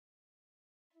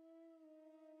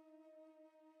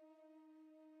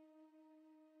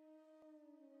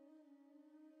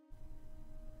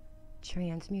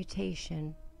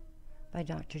Transmutation by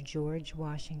Dr. George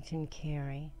Washington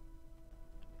Carey.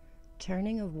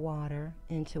 Turning of water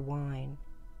into wine.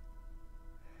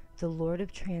 The Lord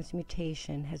of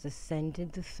Transmutation has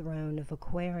ascended the throne of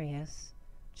Aquarius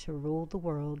to rule the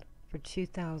world for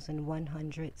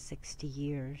 2,160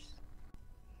 years.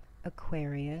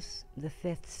 Aquarius, the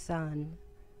fifth son,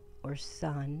 or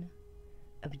son,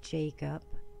 of Jacob,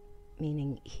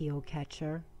 meaning heel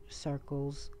catcher,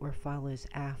 circles, or follows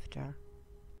after.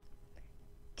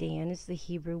 Dan is the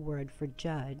Hebrew word for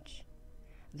judge,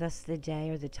 thus the day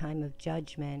or the time of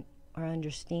judgment or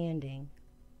understanding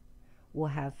will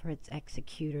have for its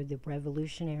executor the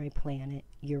revolutionary planet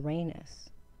Uranus,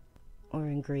 or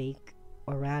in Greek,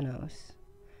 Oranos.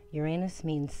 Uranus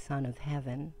means son of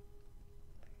heaven.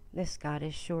 This god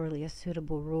is surely a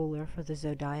suitable ruler for the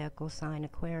zodiacal sign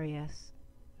Aquarius,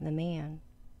 the man.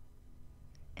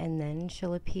 And then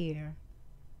shall appear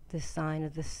the sign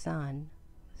of the sun,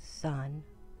 son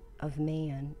of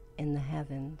man in the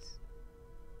heavens.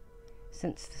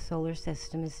 Since the solar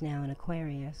system is now in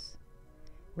Aquarius,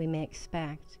 we may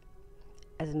expect,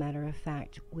 as a matter of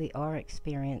fact, we are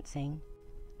experiencing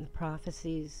the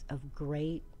prophecies of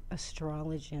great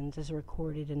astrologians as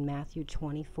recorded in Matthew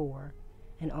 24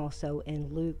 and also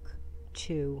in Luke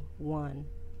 2:1.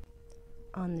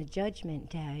 On the judgment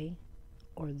day,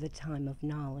 or the time of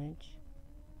knowledge,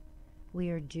 we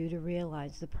are due to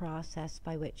realize the process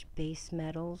by which base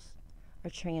metals are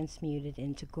transmuted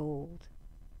into gold.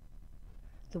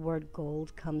 The word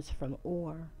gold comes from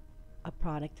ore, a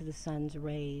product of the sun's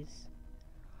rays,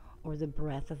 or the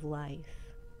breath of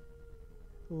life.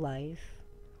 Life,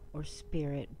 or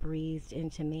spirit breathed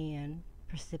into man,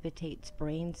 precipitates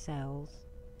brain cells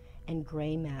and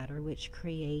gray matter which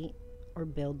create or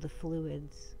build the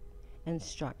fluids and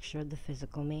structure the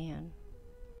physical man.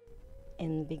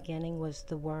 In the beginning was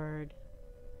the Word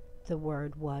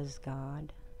was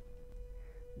God.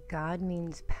 God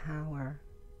means power.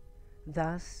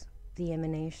 Thus, the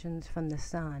emanations from the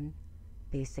sun,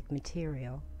 basic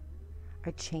material,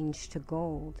 are changed to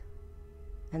gold,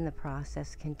 and the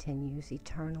process continues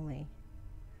eternally.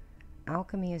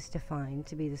 Alchemy is defined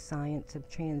to be the science of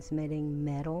transmitting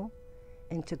metal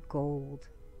into gold.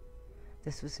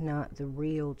 This was not the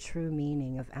real, true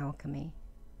meaning of alchemy.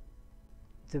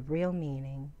 The real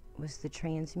meaning was the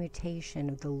transmutation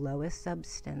of the lowest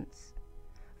substance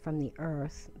from the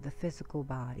earth, the physical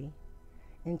body,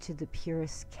 into the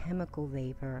purest chemical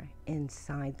vapor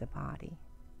inside the body.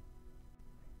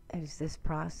 It is this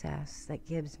process that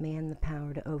gives man the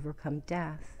power to overcome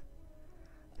death.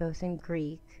 Both in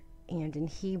Greek and in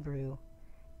Hebrew,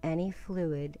 any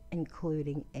fluid,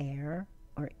 including air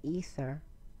or ether,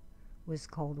 was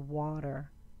called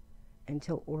water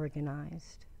until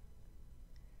organized.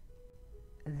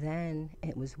 Then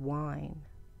it was wine,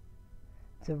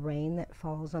 the rain that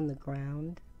falls on the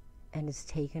ground and is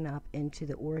taken up into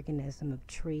the organism of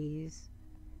trees,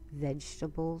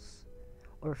 vegetables,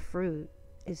 or fruit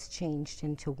is changed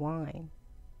into wine,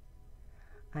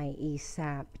 i.e.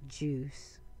 sap,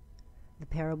 juice. The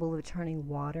parable of turning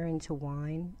water into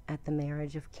wine at the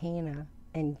marriage of Cana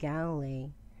in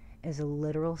Galilee is a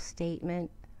literal statement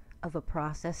of a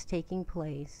process taking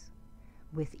place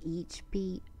with each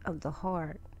beat of the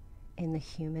heart in the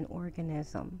human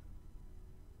organism.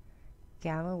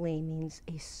 Galilee means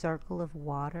a circle of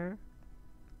water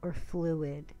or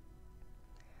fluid,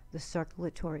 the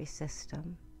circulatory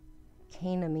system.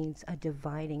 Cana means a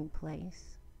dividing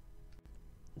place.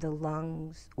 The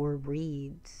lungs or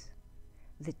reeds,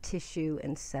 the tissue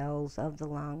and cells of the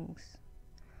lungs.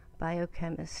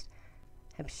 Biochemists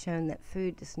have shown that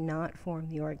food does not form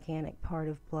the organic part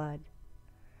of blood,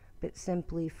 but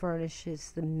simply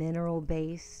furnishes the mineral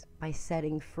base by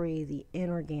setting free the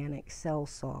inorganic cell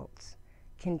salts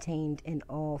contained in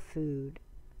all food.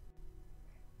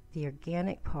 The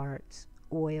organic parts,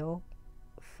 oil,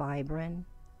 fibrin,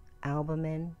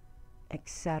 albumin,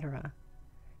 etc.,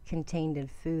 contained in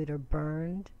food are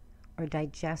burned or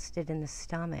digested in the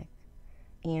stomach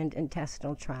and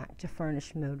intestinal tract to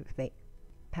furnish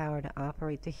power to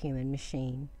operate the human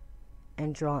machine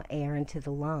and draw air into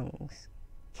the lungs,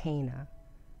 Cana,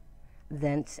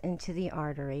 thence into the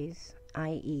arteries,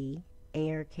 i.e.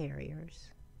 air carriers.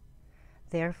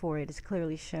 Therefore, it is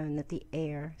clearly shown that the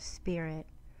air, spirit,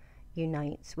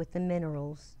 unites with the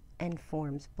minerals and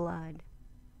forms blood,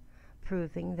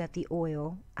 proving that the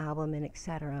oil, albumin,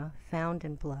 etc., found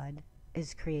in blood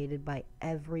is created by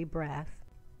every breath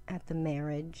at the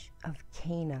marriage of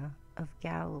Cana of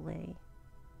Galilee.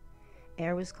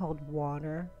 Air was called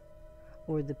water,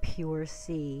 or the pure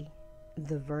sea,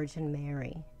 the Virgin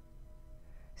Mary.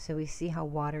 So we see how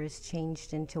water is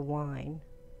changed into wine,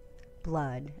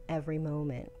 blood every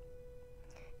moment.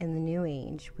 In the New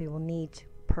Age, we will need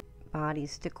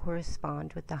bodies to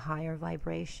correspond with the higher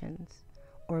vibrations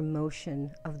or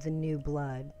motion of the new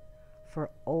blood,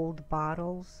 for old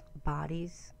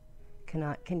bodies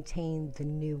cannot contain the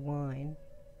new wine.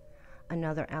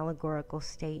 Another allegorical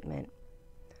statement,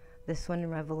 this one in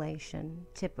Revelation,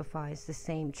 typifies the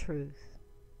same truth.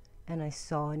 And I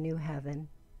saw a new heaven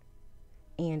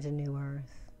and a new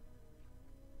earth,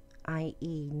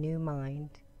 i.e. new mind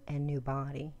and new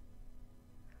body.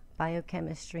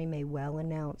 Biochemistry may well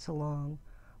announce, along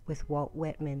with Walt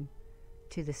Whitman,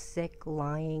 to the sick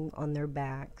lying on their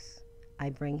backs, I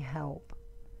bring help,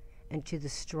 and to the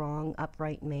strong,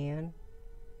 upright man,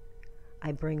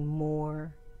 I bring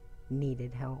more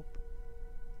needed help.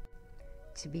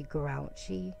 To be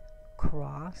grouchy,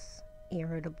 cross,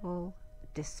 irritable,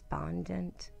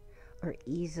 despondent, or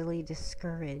easily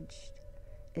discouraged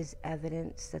is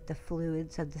evidence that the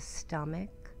fluids of the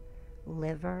stomach,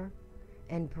 liver,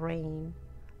 and brain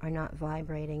are not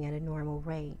vibrating at a normal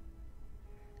rate,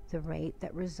 the rate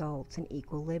that results in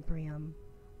equilibrium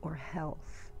or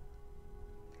health.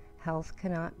 Health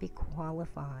cannot be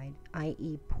qualified,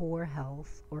 i.e. poor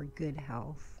health or good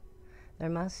health. There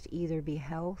must either be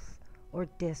health or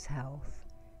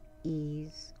dishealth,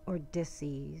 ease or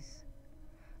disease.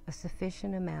 A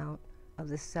sufficient amount of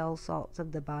the cell salts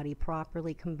of the body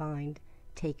properly combined,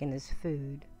 taken as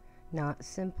food, not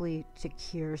simply to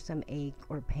cure some ache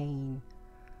or pain,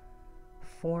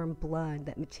 form blood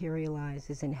that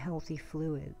materializes in healthy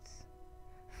fluids,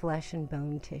 flesh and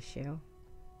bone tissue.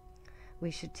 We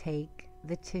should take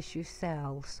the tissue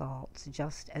cell salts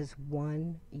just as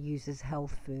one uses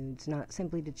health foods, not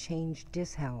simply to change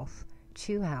dishealth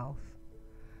to health,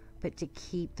 but to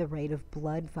keep the rate of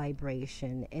blood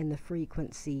vibration and the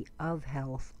frequency of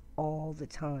health all the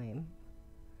time.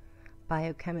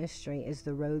 Biochemistry is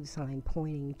the road sign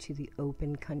pointing to the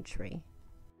open country,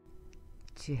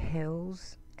 to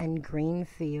hills and green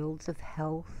fields of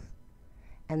health,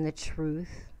 and the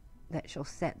truth that shall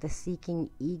set the seeking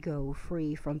ego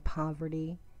free from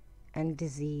poverty and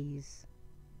disease.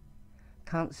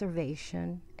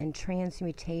 Conservation and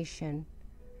transmutation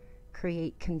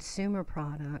create consumer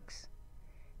products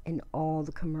in all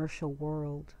the commercial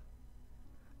world.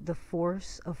 The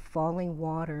force of falling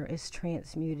water is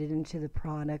transmuted into the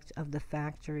product of the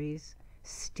factories,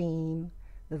 steam,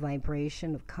 the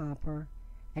vibration of copper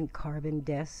and carbon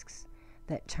discs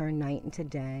that turn night into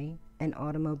day, and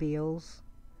automobiles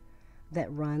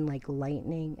that run like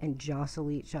lightning and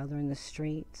jostle each other in the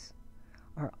streets,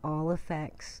 are all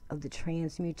effects of the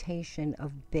transmutation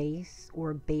of base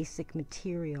or basic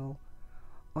material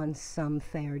on some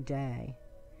fair day,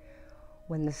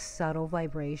 when the subtle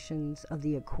vibrations of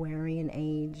the Aquarian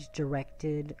age,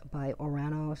 directed by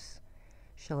Uranus,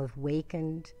 shall have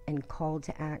wakened and called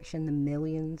to action the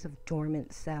millions of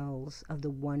dormant cells of the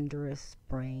wondrous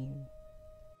brain.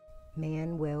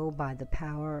 Man will, by the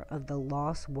power of the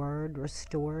lost word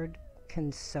restored,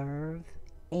 conserve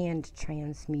and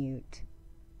transmute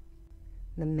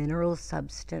the mineral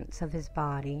substance of his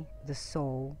body, the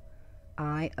soul,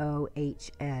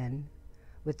 IOHN,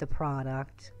 with the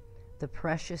product, the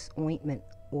precious ointment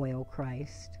oil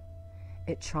Christ.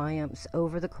 It triumphs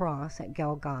over the cross at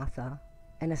Golgotha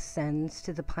and ascends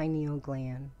to the pineal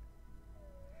gland.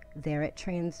 There it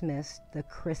transmits the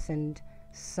chrismed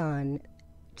sun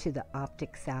to the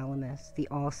optic thalamus, the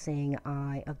all-seeing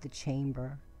eye of the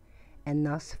chamber, and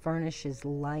thus furnishes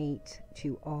light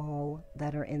to all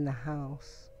that are in the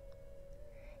house.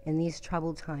 In these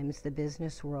troubled times, the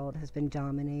business world has been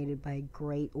dominated by a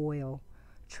great oil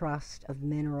trust of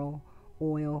mineral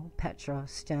oil, petra,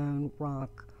 stone,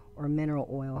 rock, or mineral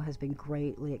oil has been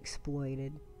greatly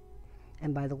exploited,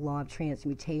 and by the law of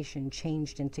transmutation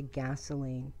changed into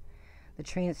gasoline. The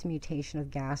transmutation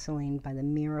of gasoline by the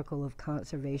miracle of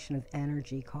conservation of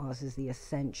energy causes the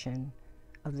ascension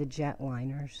of the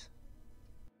jetliners,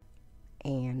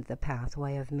 and the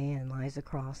pathway of man lies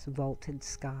across vaulted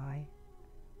sky.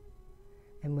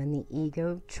 And when the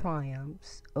ego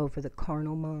triumphs over the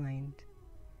carnal mind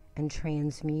and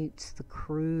transmutes the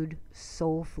crude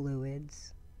soul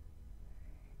fluids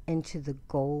into the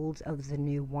gold of the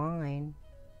new wine,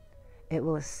 it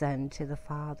will ascend to the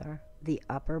Father, the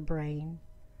upper brain,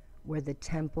 where the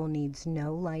temple needs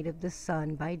no light of the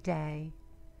sun by day,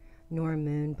 nor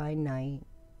moon by night,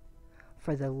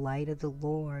 for the light of the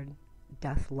Lord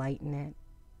doth lighten it.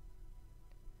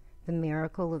 The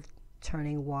miracle of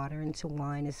turning water into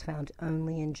wine is found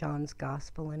only in John's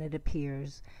Gospel, and it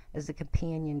appears as a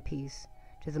companion piece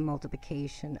to the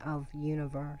multiplication of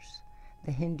universe,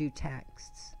 the Hindu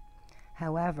texts.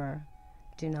 However,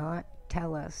 do not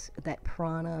tell us that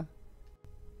prana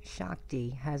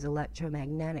Shakti has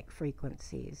electromagnetic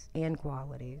frequencies and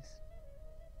qualities.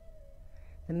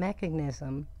 The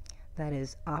mechanism that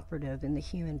is operative in the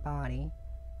human body,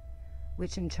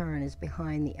 which in turn is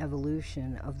behind the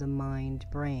evolution of the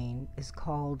mind-brain, is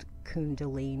called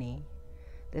Kundalini.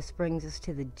 This brings us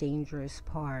to the dangerous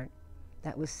part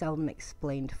that was seldom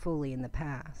explained fully in the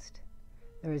past.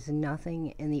 There is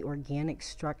nothing in the organic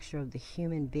structure of the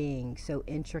human being so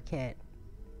intricate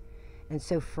and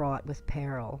so fraught with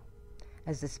peril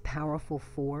as this powerful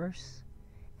force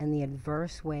and the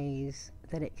adverse ways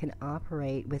that it can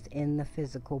operate within the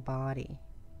physical body.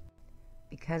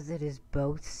 Because it is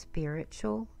both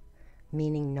spiritual,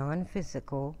 meaning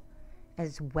non-physical,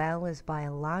 as well as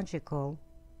biological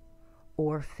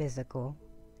or physical,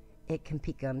 it can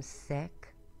become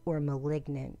sick or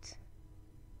malignant.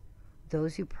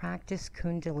 Those who practice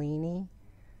Kundalini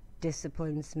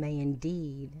disciplines may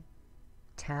indeed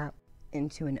tap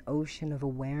into an ocean of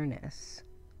awareness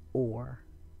or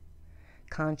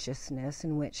consciousness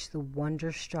in which the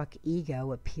wonder-struck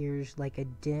ego appears like a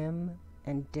dim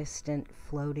and distant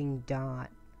floating dot,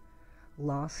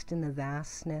 lost in the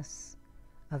vastness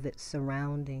of its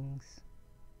surroundings.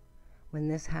 When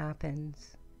this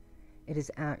happens, it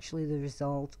is actually the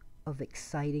result of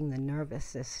exciting the nervous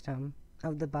system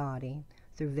of the body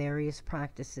through various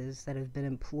practices that have been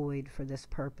employed for this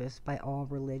purpose by all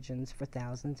religions for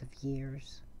thousands of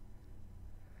years.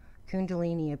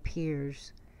 Kundalini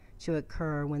appears to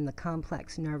occur when the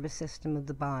complex nervous system of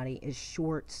the body is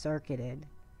short-circuited.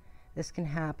 This can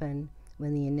happen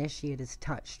when the initiate is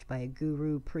touched by a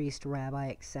guru, priest, rabbi,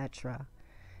 etc.,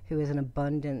 who has an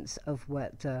abundance of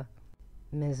what the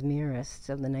mesmerists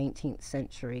of the 19th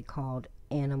century called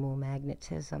animal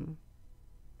magnetism.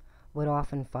 What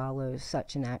often follows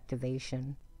such an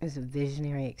activation is a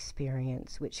visionary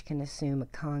experience which can assume a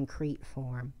concrete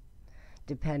form,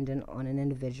 dependent on an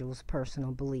individual's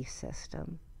personal belief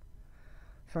system.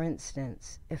 For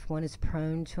instance, if one is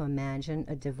prone to imagine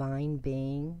a divine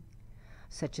being,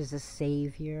 such as a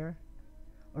savior,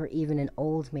 or even an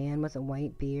old man with a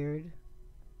white beard,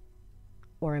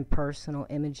 or impersonal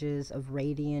images of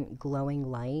radiant, glowing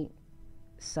light,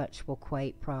 such will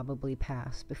quite probably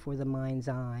pass before the mind's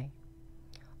eye.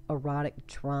 Erotic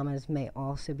dramas may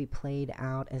also be played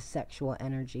out as sexual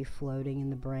energy floating in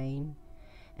the brain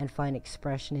and find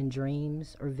expression in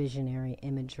dreams or visionary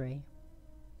imagery.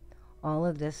 All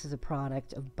of this is a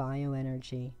product of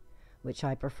bioenergy, which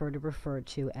I prefer to refer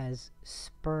to as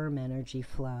sperm energy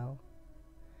flow.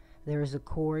 There is a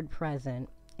cord present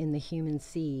in the human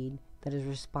seed that is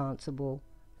responsible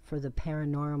for the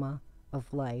paranorma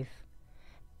of life,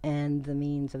 and the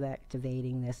means of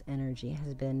activating this energy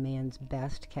has been man's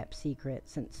best kept secret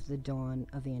since the dawn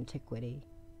of antiquity.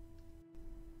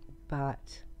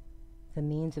 But the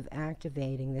means of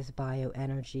activating this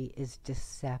bioenergy is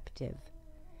deceptive.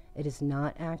 It is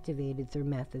not activated through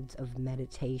methods of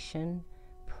meditation,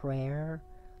 prayer,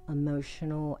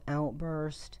 emotional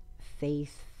outburst,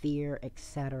 faith, fear,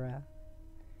 etc.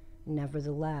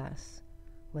 Nevertheless,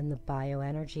 when the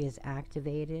bioenergy is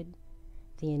activated,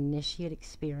 the initiate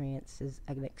experiences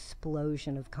an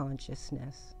explosion of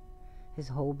consciousness. His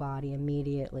whole body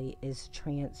immediately is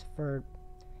transferred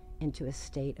into a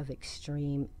state of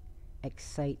extreme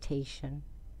excitation.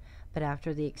 But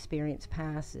after the experience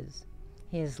passes,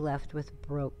 he is left with a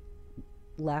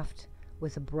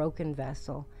broken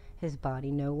vessel. His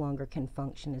body no longer can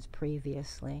function as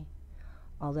previously.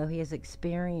 Although he has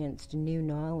experienced new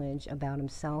knowledge about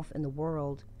himself and the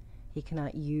world, he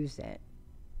cannot use it.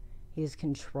 He is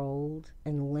controlled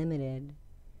and limited,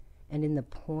 and in the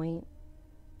point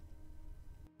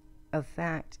of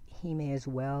fact, he may as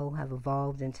well have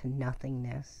evolved into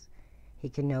nothingness. He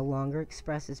can no longer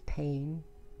express his pain,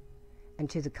 and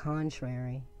to the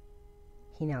contrary,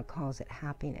 he now calls it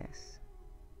happiness.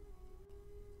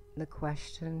 The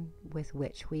question with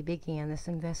which we began this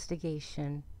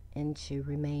investigation into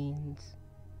remains: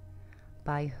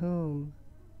 by whom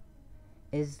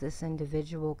is this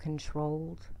individual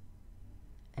controlled,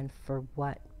 and for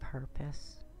what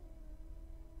purpose?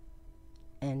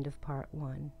 End of part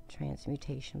 1.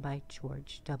 Transmutation by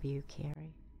George W.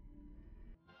 Carey.